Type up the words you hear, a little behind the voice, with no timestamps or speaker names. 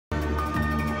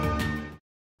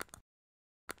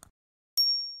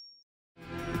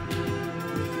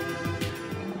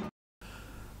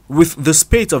With the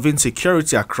spate of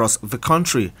insecurity across the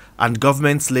country and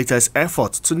government's latest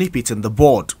effort to nip it in the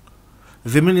bud,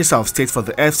 the Minister of State for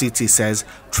the FCT says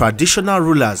traditional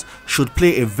rulers should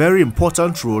play a very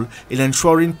important role in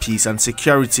ensuring peace and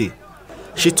security.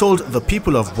 She told the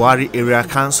people of Buhari Area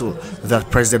Council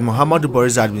that President Muhammadu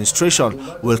Buhari's administration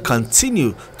will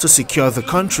continue to secure the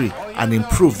country and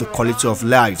improve the quality of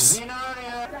lives.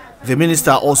 The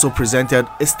minister also presented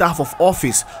a staff of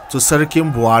office to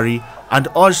Serikin Buhari and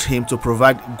urged him to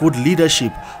provide good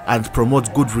leadership and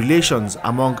promote good relations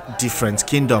among different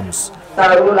kingdoms.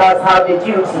 Our rulers have a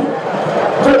duty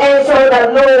to ensure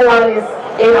that no one is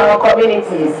in our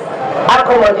communities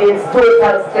accommodates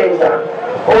total stranger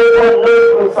or no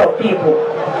groups of people,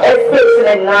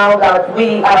 especially now that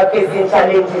we are facing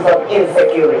challenges of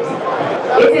insecurity.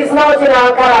 It is not in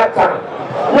our character,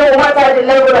 no matter the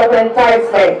level of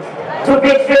enticement, to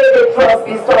betray the trust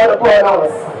bestowed upon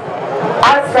us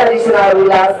as traditional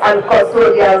rulers and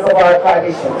custodians of our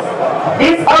traditions.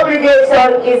 This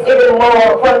obligation is even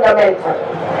more fundamental.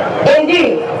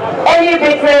 Indeed, any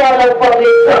betrayal of public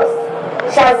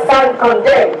trust shall stand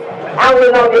condemned and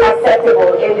will not be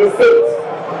acceptable in the state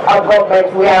of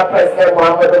government where President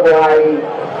Muhammadu Buhari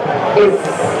is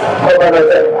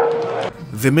Governor General.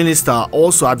 The minister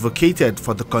also advocated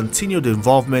for the continued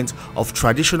involvement of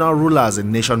traditional rulers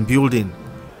in nation building.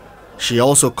 She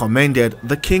also commended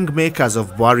the kingmakers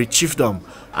of Buhari Chiefdom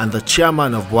and the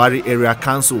chairman of Buhari Area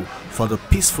Council for the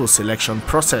peaceful selection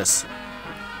process.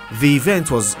 The event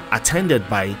was attended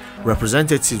by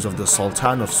representatives of the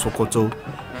Sultan of Sokoto,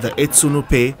 the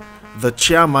Etsunupe, the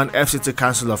chairman FCT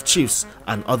Council of Chiefs,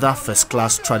 and other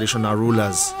first-class traditional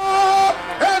rulers.